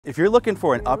If you're looking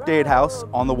for an updated house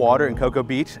on the water in Cocoa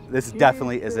Beach, this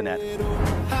definitely isn't it.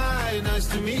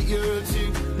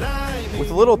 With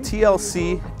a little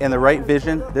TLC and the right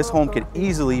vision, this home could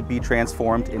easily be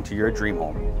transformed into your dream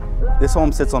home. This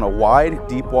home sits on a wide,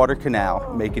 deep water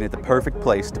canal, making it the perfect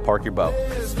place to park your boat.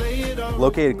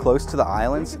 Located close to the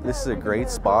islands, this is a great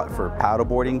spot for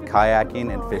paddleboarding,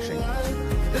 kayaking, and fishing.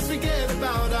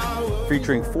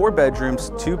 Featuring 4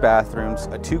 bedrooms, 2 bathrooms,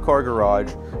 a 2-car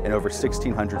garage, and over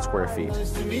 1,600 square feet.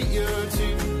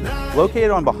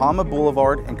 Located on Bahama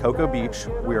Boulevard in Cocoa Beach,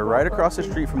 we are right across the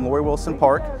street from Lori Wilson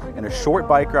Park and a short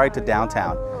bike ride to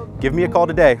downtown. Give me a call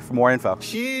today for more info.